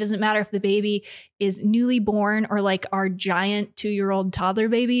needy, and it doesn't matter if the baby is newly born or like our giant 2-year-old toddler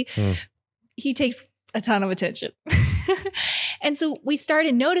baby. He takes a ton of attention. And so we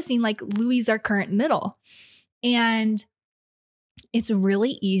started noticing like Louis is our current middle, and it's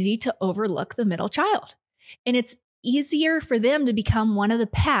really easy to overlook the middle child, and it's easier for them to become one of the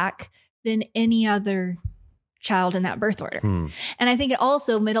pack than any other child in that birth order. And I think it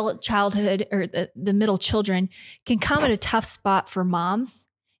also middle childhood or the middle children can come at a tough spot for moms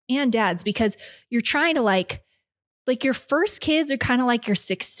and dads because you're trying to like like your first kids are kind of like your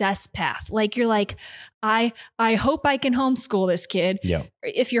success path. Like you're like, I hope I can homeschool this kid. Yeah.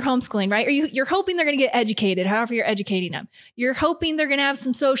 If you're homeschooling, right? Or you're hoping they're going to get educated, however you're educating them. You're hoping they're going to have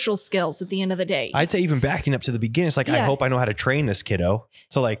some social skills at the end of the day. I'd say even backing up to the beginning, it's like, I Yeah. hope I know how to train this kiddo.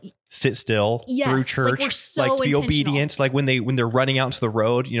 So like sit still Yes, through like, church, we're so like be intentional. obedient. Like when they're running out into the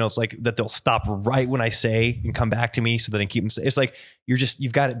road, you know, it's like that they'll stop right when I say and come back to me so that I keep them. It's like,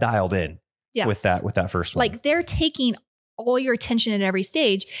 you've got it dialed in Yes. with that first one. Like they're taking all your attention at every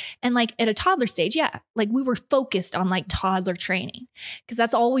stage. And like at a toddler stage, yeah, like we were focused on like toddler training because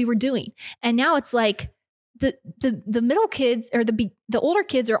that's all we were doing. And now it's like the middle kids or the older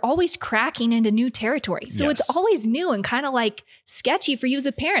kids are always cracking into new territory. So Yes. it's always new and kind of like sketchy for you as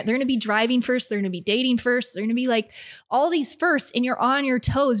a parent. They're going to be driving first. They're going to be dating first. They're going to be like all these first, and you're on your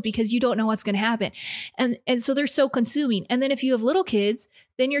toes because you don't know what's going to happen. And so they're so consuming. And then if you have little kids,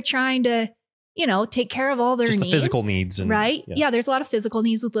 then you're trying to, you know, take care of all their just needs. the physical needs. And, Right? Yeah, there's a lot of physical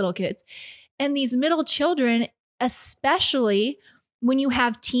needs with little kids. And these middle children, especially when you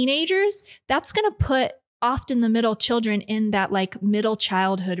have teenagers, that's going to put often the middle children in that like middle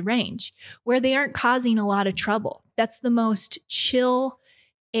childhood range where they aren't causing a lot of trouble. That's the most chill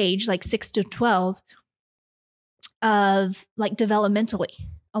age, like 6 to 12 of like developmentally.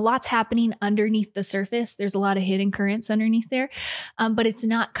 A lot's happening underneath the surface. There's a lot of hidden currents underneath there, but it's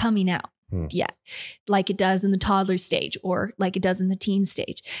not coming out yet like it does in the toddler stage or like it does in the teen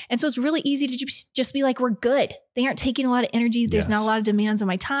stage. And so it's really easy to just be like, we're good. They aren't taking a lot of energy. There's not a lot of demands on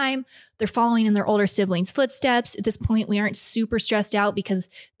my time. They're following in their older siblings' footsteps. At this point, we aren't super stressed out because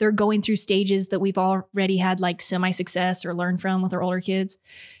they're going through stages that we've already had like semi-success or learned from with our older kids.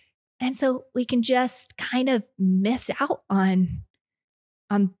 And so we can just kind of miss out on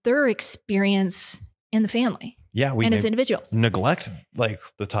their experience in the family. Yeah, we and as individuals neglect like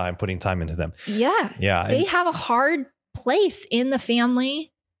putting time into them. Yeah. Yeah. They have a hard place in the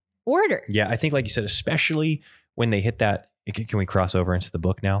family order. Yeah. I think like you said, especially when they hit that, can we cross over into the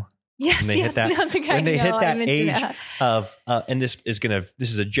book now? Yes. When they hit that, That's okay. when they hit that age that. of, and this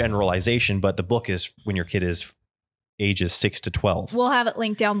is a generalization, but the book is when your kid is ages 6 to 12. We'll have it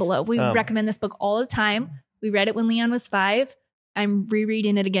linked down below. We recommend this book all the time. We read it when Leon was 5. I'm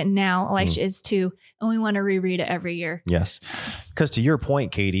rereading it again now. Elisha is too. And we want to reread it every year. Yes. Because to your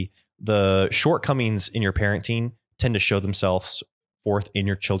point, Katie, the shortcomings in your parenting tend to show themselves forth in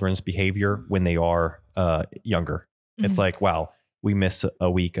your children's behavior when they are younger. It's like, wow, we miss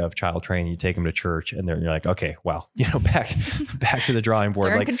a week of child training. You take them to church and you're like, okay, wow, back to the drawing board.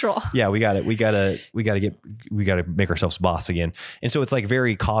 They're like, in control. Yeah, we got to make ourselves boss again. And so it's like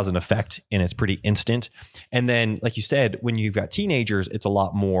very cause and effect and it's pretty instant. And then, like you said, when you've got teenagers, it's a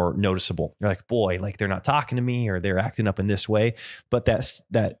lot more noticeable. You're like, boy, like they're not talking to me or they're acting up in this way. But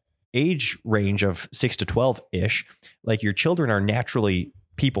that age range of 6 to 12 ish, like your children are naturally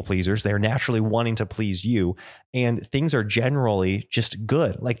people pleasers. They're naturally wanting to please you, and things are generally just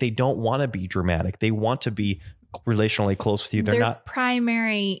good. Like they don't want to be dramatic. They want to be relationally close with you. They're their not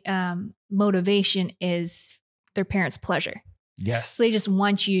primary motivation is their parents' pleasure. Yes. So they just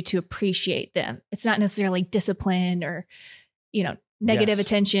want you to appreciate them. It's not necessarily discipline or, negative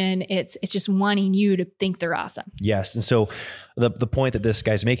attention. It's just wanting you to think they're awesome. Yes. And so the point that this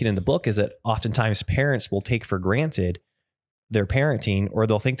guy's making in the book is that oftentimes parents will take for granted their parenting, or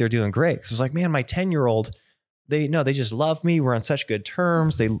they'll think they're doing great. So it's like, man, my 10-year-old, they just love me. We're on such good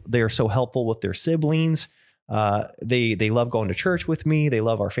terms. They are so helpful with their siblings. They love going to church with me. They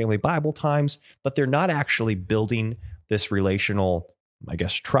love our family Bible times, but they're not actually building this relational, I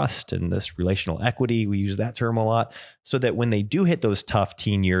guess, trust and this relational equity. We use that term a lot, so that when they do hit those tough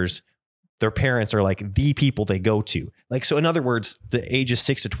teen years, their parents are like the people they go to. Like, so in other words, the ages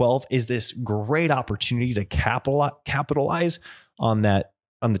 6 to 12 is this great opportunity to capitalize on the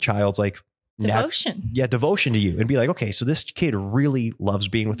child's like Devotion. devotion to you, and be like, okay, so this kid really loves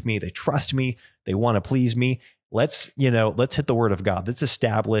being with me. They trust me. They want to please me. Let's hit the word of God. Let's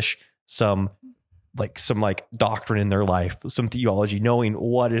establish some doctrine in their life, some theology, knowing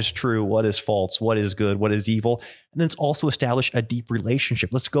what is true, what is false, what is good, what is evil. And then let's also establish a deep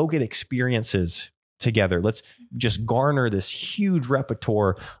relationship. Let's go get experiences together. Let's just garner this huge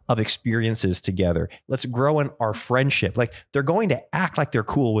repertoire of experiences together. Let's grow in our friendship. Like, they're going to act like they're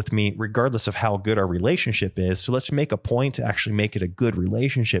cool with me regardless of how good our relationship is. So let's make a point to actually make it a good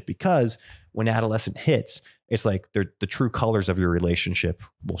relationship, because when adolescent hits, it's like the true colors of your relationship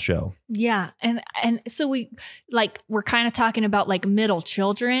will show. Yeah. And so we're kind of talking about like middle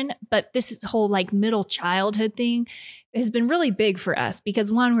children, but this whole like middle childhood thing has been really big for us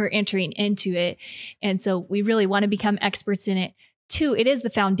because, one, we're entering into it. And so we really want to become experts in it. 2, it is the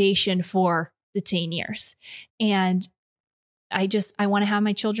foundation for the teen years. And I want to have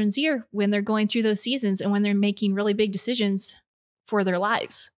my children's ear when they're going through those seasons and when they're making really big decisions for their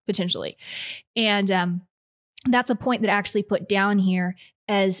lives, potentially. And that's a point that I actually put down here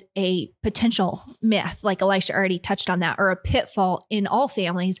as a potential myth, like Elisha already touched on that, or a pitfall in all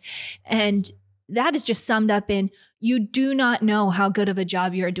families. And that is just summed up in, you do not know how good of a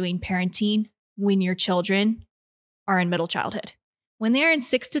job you are doing parenting when your children are in middle childhood. When they're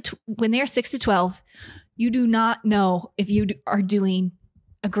 6 to 12, you do not know if you are doing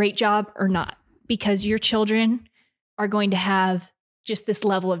a great job or not, because your children are going to have just this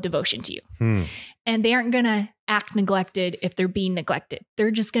level of devotion to you. And they aren't going to act neglected if they're being neglected.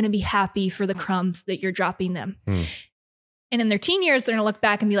 They're just going to be happy for the crumbs that you're dropping them. And in their teen years, they're going to look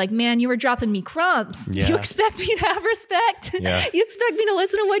back and be like, man, you were dropping me crumbs. Yeah. You expect me to have respect? Yeah. You expect me to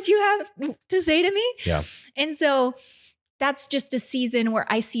listen to what you have to say to me? Yeah. And so that's just a season where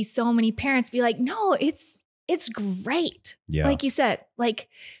I see so many parents be like, no, it's great. Yeah. Like you said, like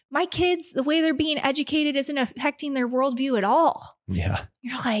my kids, the way they're being educated isn't affecting their worldview at all. Yeah.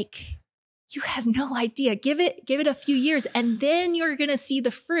 You're like, you have no idea. Give it a few years, and then you're going to see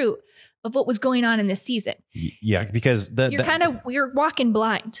the fruit of what was going on in this season. Yeah. Because you're walking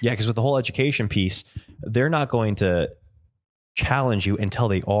blind. Yeah. Because with the whole education piece, they're not going to challenge you until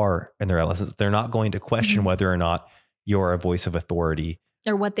they are in their adolescence. They're not going to question whether or not you're a voice of authority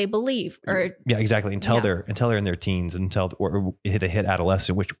or what they believe, or yeah, exactly. Until they're in their teens, or they hit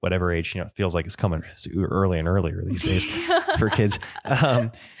adolescent, which whatever age, it feels like it's coming early and earlier these days for kids.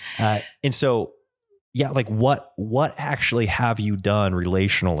 And so, yeah, like what actually have you done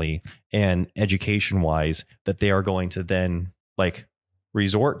relationally and education wise that they are going to then like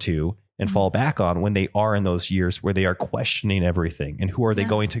resort to and fall back on when they are in those years where they are questioning everything, and who are they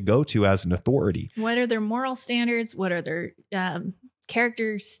going to go to as an authority? What are their moral standards? What are their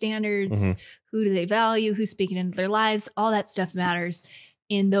character standards? Who do they value? Who's speaking into their lives? All that stuff matters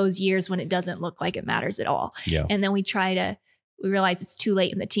in those years when it doesn't look like it matters at all. Yeah. And then we realize it's too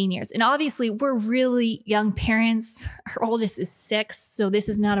late in the teen years. And obviously we're really young parents. Our oldest is 6. So this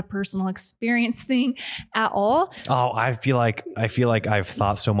is not a personal experience thing at all. Oh, I feel like I've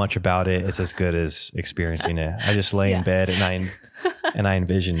thought so much about it. It's as good as experiencing it. I just lay in bed and I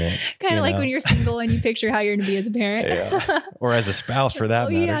envision it. Kind of like when you're single and you picture how you're going to be as a parent. Yeah. Or as a spouse for that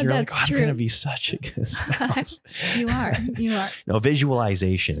matter. Yeah, you're like, that's I'm true. going to be such a good spouse. You are. No,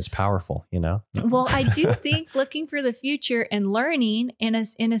 visualization is powerful, Well, I do think looking for the future and learning in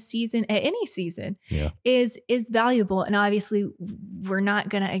a season, at any season, is valuable. And obviously we're not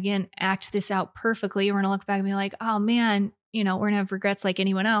going to, again, act this out perfectly. We're going to look back and be like, oh man, we're going to have regrets like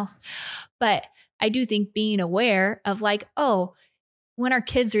anyone else. But I do think being aware of like, oh, when our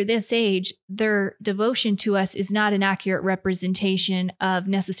kids are this age, their devotion to us is not an accurate representation of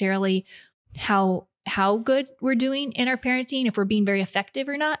necessarily how good we're doing in our parenting, if we're being very effective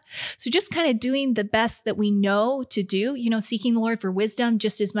or not. So just kind of doing the best that we know to do, seeking the Lord for wisdom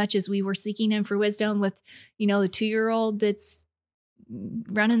just as much as we were seeking him for wisdom with, the 2-year-old that's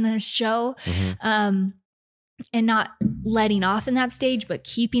running the show. And not letting off in that stage, but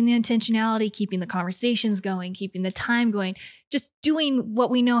keeping the intentionality, keeping the conversations going, keeping the time going, just doing what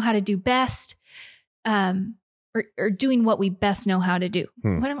we know how to do best, or doing what we best know how to do.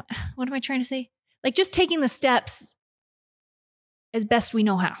 What am I trying to say? Like just taking the steps as best we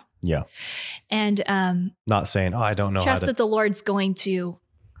know how. Yeah. And not saying, I don't know trust that the Lord's going to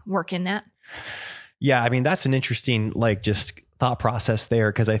work in that. Yeah. I mean, that's an interesting, just thought process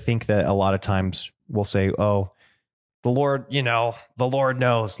there. Cause I think that a lot of times we'll say, oh, the Lord, the Lord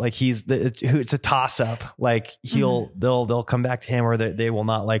knows, like it's a toss up. Like they'll come back to him, or they will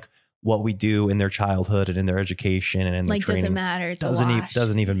not like what we do in their childhood and in their education and in their training. Doesn't matter. It's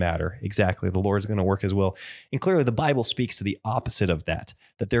doesn't even matter. Exactly. The Lord's going to work his will. And clearly the Bible speaks to the opposite of that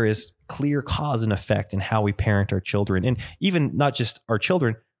there is clear cause and effect in how we parent our children, and even not just our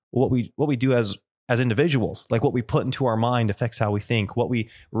children, what we do as individuals. Like what we put into our mind affects how we think. What we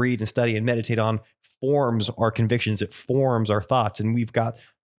read and study and meditate on forms our convictions. It forms our thoughts. And we've got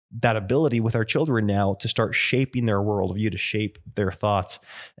that ability with our children now to start shaping their worldview, to shape their thoughts.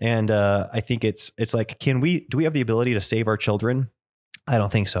 And I think it's like, do we have the ability to save our children? I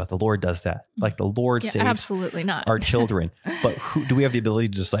don't think so. The Lord does that. Like the Lord saves absolutely not our children. But do we have the ability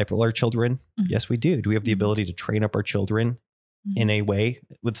to disciple our children? Yes, we do. Do we have the ability to train up our children in a way?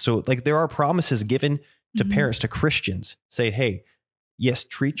 There are promises given to parents, to Christians, say, hey, yes,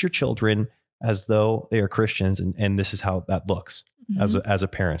 treat your children as though they are Christians. And this is how that looks. As a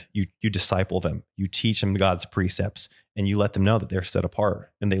parent, you disciple them, you teach them God's precepts, and you let them know that they're set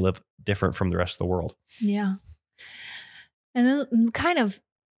apart and they live different from the rest of the world. Yeah. And then kind of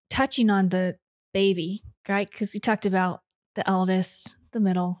touching on the baby, right? Because you talked about the eldest, the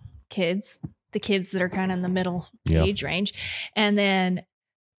middle kids, the kids that are kind of in the middle age range, and then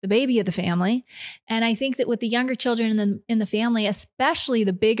the baby of the family. And I think that with the younger children in the family, especially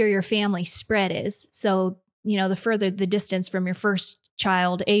the bigger your family spread is. So, the further the distance from your first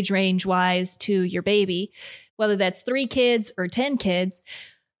child, age range wise, to your baby, whether that's 3 kids or 10 kids,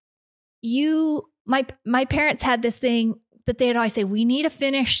 my parents had this thing that they'd always say, we need to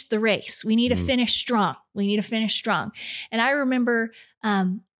finish the race. We need to finish strong. We need to finish strong. And I remember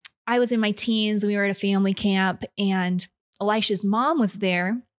I was in my teens. We were at a family camp, and Elisha's mom was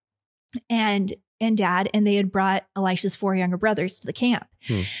there and dad, and they had brought Elisha's 4 younger brothers to the camp.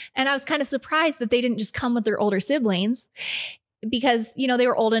 And I was kind of surprised that they didn't just come with their older siblings, because, they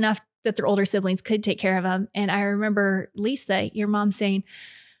were old enough that their older siblings could take care of them. And I remember Lisa, your mom, saying,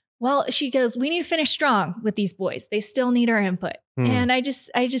 well, she goes, we need to finish strong with these boys. They still need our input. And I just,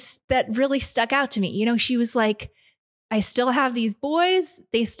 that really stuck out to me. She was like, I still have these boys.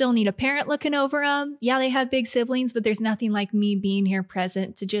 They still need a parent looking over them. Yeah, they have big siblings, but there's nothing like me being here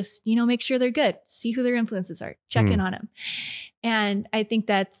present to just, make sure they're good, see who their influences are, check in on them. And I think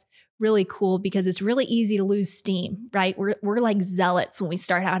that's really cool, because it's really easy to lose steam, right? We're like zealots when we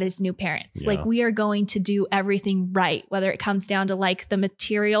start out as new parents. Like, we are going to do everything right, whether it comes down to like the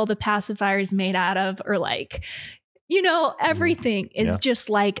material the pacifier is made out of, or like, everything is just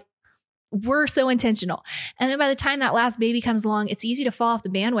like, we're so intentional. And then by the time that last baby comes along, it's easy to fall off the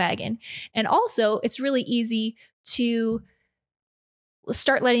bandwagon. And also it's really easy to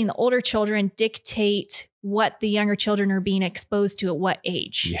start letting the older children dictate what the younger children are being exposed to at what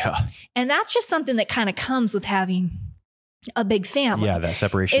age. Yeah. And that's just something that kind of comes with having a big family. Yeah, that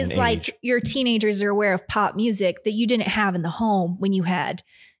separation is in like age. Your teenagers are aware of pop music that you didn't have in the home when you had,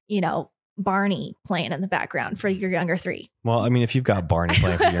 Barney playing in the background for your younger 3. Well, I mean, if you've got Barney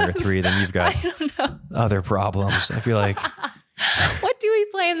playing for younger 3, then you've got I don't know. other problems. I feel like. What do we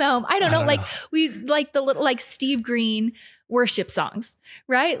play in the home? I don't know. Like we like the little, like Steve Green worship songs,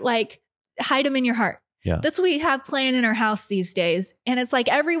 right? Like hide them in your heart. Yeah. That's what we have playing in our house these days. And it's like,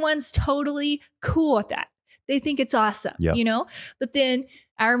 everyone's totally cool with that. They think it's awesome, but then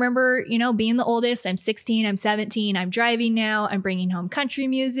I remember, being the oldest. I'm 16, I'm 17, I'm driving now. I'm bringing home country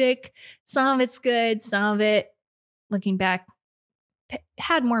music. Some of it's good. Some of it, looking back,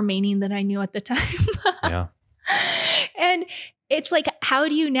 had more meaning than I knew at the time. Yeah. And it's like, how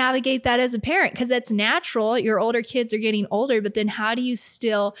do you navigate that as a parent? Because that's natural. Your older kids are getting older, but then how do you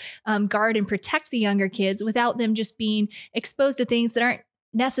still guard and protect the younger kids without them just being exposed to things that aren't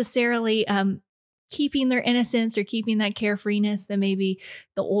necessarily keeping their innocence or keeping that carefreeness that maybe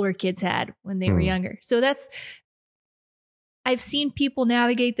the older kids had when they were younger? So I've seen people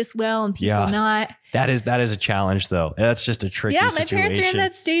navigate this well and people not. That is a challenge, though. That's just a tricky situation. My parents are in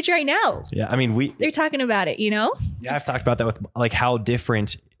that stage right now. Yeah, I mean, they're talking about it, Yeah, I've talked about that with like how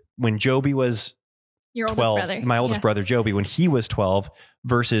different when Joby was your 12, oldest brother. My oldest brother Joby, when he was 12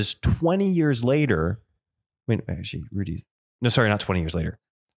 versus 20 years later. When actually not 20 years later.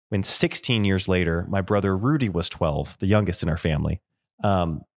 When 16 years later, my brother Rudy was 12, the youngest in our family.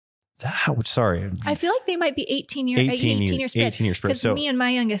 Sorry. I feel like they might be 18 years spread. 18 years spread. Because me and my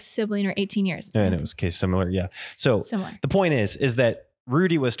youngest sibling are 18 years. And it was similar. Yeah. So similar. The point is that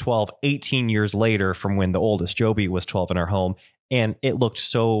Rudy was 12, 18 years later from when the oldest Joby was 12 in our home. And it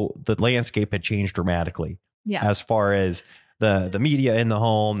looked the landscape had changed dramatically. Yeah. As far as the media in the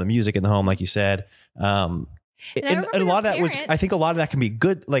home, the music in the home, like you said. And a lot of that I think a lot of that can be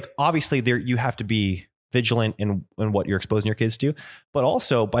good. Like, obviously you have to be vigilant in what you're exposing your kids to, but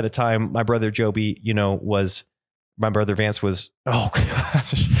also by the time my brother Joby, my brother Vance was, oh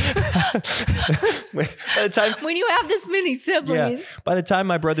gosh. By the time, when you have this many siblings, by the time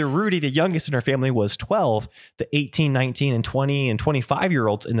my brother Rudy, the youngest in our family, was 12, the 18, 19 and 20 and 25 year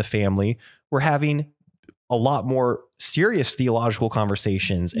olds in the family were having a lot more serious theological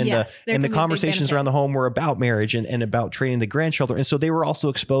conversations, and the conversations around the home were about marriage and about training the grandchildren. And so they were also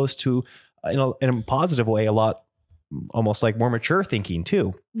exposed to, in a positive way, a lot, almost like more mature thinking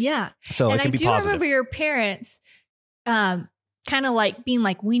too. Yeah. So it can be positive. I do remember your parents kind of like being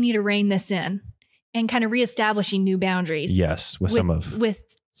like, we need to rein this in, and kind of reestablishing new boundaries. Yes. With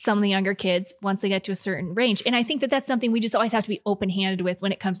some of the younger kids once they get to a certain range. And I think that that's something we just always have to be open-handed with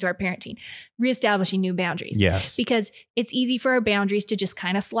when it comes to our parenting, reestablishing new boundaries. Yes. Because it's easy for our boundaries to just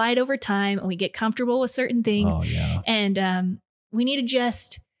kind of slide over time, and we get comfortable with certain things. Oh, yeah. And we need to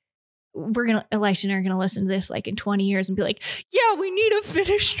just Elisha and I are gonna listen to this like in 20 years and be like, yeah, we need to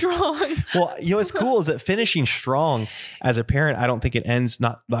finish strong. Well, what's cool is that finishing strong as a parent, I don't think it ends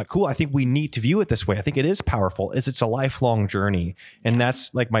not that cool. I think we need to view it this way. I think it is powerful. It's a lifelong journey. And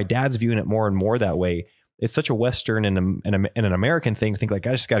that's like my dad's viewing it more and more that way. It's such a Western and an American thing to think like,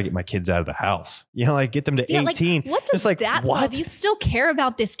 I just got to get my kids out of the house, like get them to 18. Like, what does that solve? You still care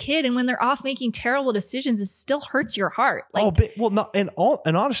about this kid. And when they're off making terrible decisions, it still hurts your heart. Like, and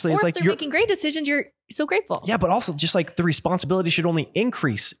honestly, it's like they're making great decisions. You're so grateful. Yeah. But also just like the responsibility should only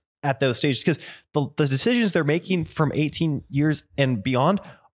increase at those stages because the decisions they're making from 18 years and beyond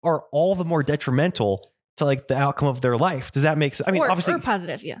are all the more detrimental to like the outcome of their life. Does that make sense? I mean, obviously or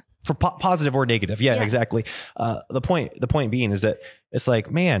positive. Yeah. For positive or negative. Yeah, exactly. The point being is that it's like,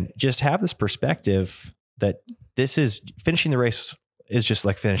 man, just have this perspective that this is finishing the race is just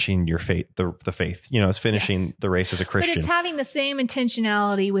like finishing your faith, the faith, it's finishing the race as a Christian. But it's having the same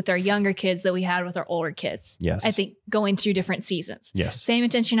intentionality with our younger kids that we had with our older kids. Yes. I think going through different seasons. Yes. Same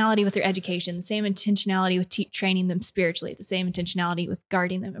intentionality with their education, the same intentionality with training them spiritually, the same intentionality with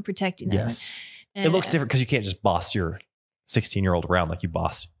guarding them and protecting them. Yes. And it looks different because you can't just boss your 16-year-old around like you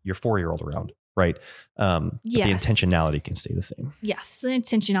boss your 4-year-old around, right? But the intentionality can stay the same. Yes, the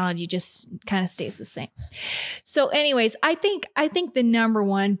intentionality just kind of stays the same. So anyways, I think the number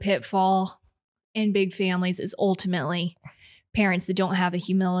one pitfall in big families is ultimately parents that don't have a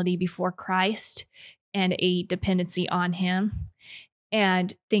humility before Christ and a dependency on him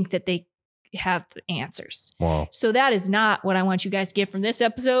and think that they have the answers. Wow. So that is not what I want you guys to get from this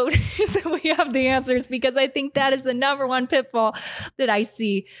episode is that we have the answers, because I think that is the number one pitfall that I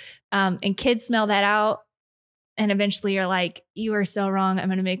see. And kids smell that out and eventually are like, you are so wrong. I'm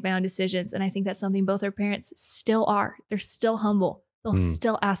going to make my own decisions. And I think that's something both our parents still are. They're still humble. They'll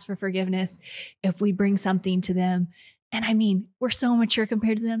still ask for forgiveness if we bring something to them. And I mean, we're so mature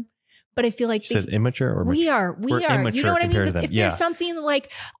compared to them. But I feel like you said immature or we are. We're immature, you know what I mean? If there's something like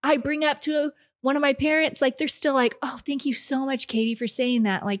I bring up to one of my parents, like they're still like, oh, thank you so much, Katie, for saying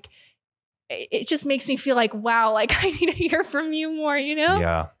that. Like, it just makes me feel like, wow, like I need to hear from you more,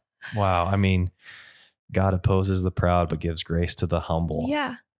 Yeah. Wow. I mean, God opposes the proud, but gives grace to the humble.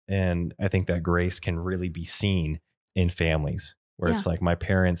 Yeah. And I think that grace can really be seen in families where it's like my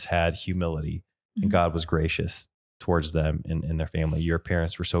parents had humility and God was gracious towards them and their family. Your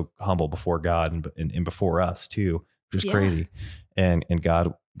parents were so humble before God and before us too, which is crazy. And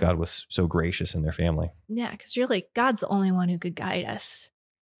God was so gracious in their family. Yeah, because really, God's the only one who could guide us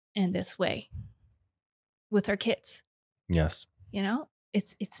in this way with our kids. Yes.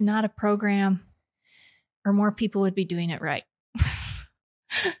 It's not a program, or more people would be doing it right.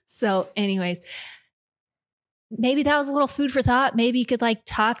 So anyways, maybe that was a little food for thought. Maybe you could like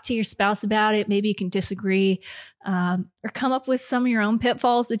talk to your spouse about it. Maybe you can disagree or come up with some of your own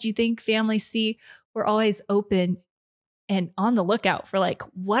pitfalls that you think families see. We're always open and on the lookout for like,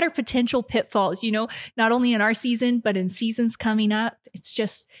 what are potential pitfalls, not only in our season, but in seasons coming up. It's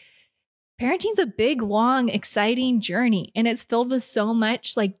just parenting's a big, long, exciting journey. And it's filled with so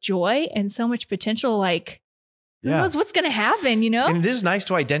much like joy and so much potential, like, who knows what's going to happen, And it is nice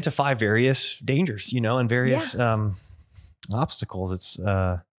to identify various dangers, and various obstacles.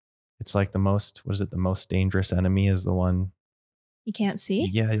 It's like the most dangerous enemy is the one you can't see.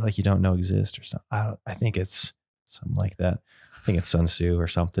 Yeah, like you don't know exist or something. I think it's something like that. I think it's Sun Tzu or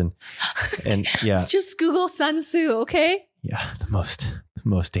something. And just Google Sun Tzu, okay? Yeah, the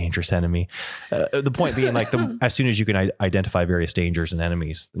most dangerous enemy. The point being, like, as soon as you can identify various dangers and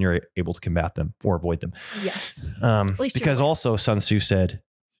enemies, then you're able to combat them or avoid them. Yes. Because also Sun Tzu said,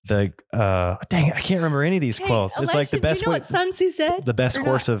 dang it, I can't remember any of these quotes. Elisha, it's like the best. Do you know what Sun Tzu said? The best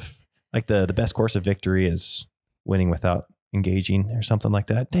course of the best course of victory is winning without engaging or something like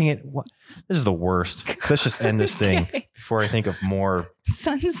that. Dang it. This is the worst. Let's just end this thing before I think of more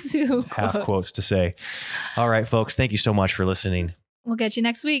Sun Tzu half quotes to say. All right, folks. Thank you so much for listening. We'll get you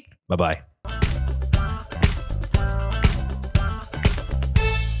next week. Bye-bye.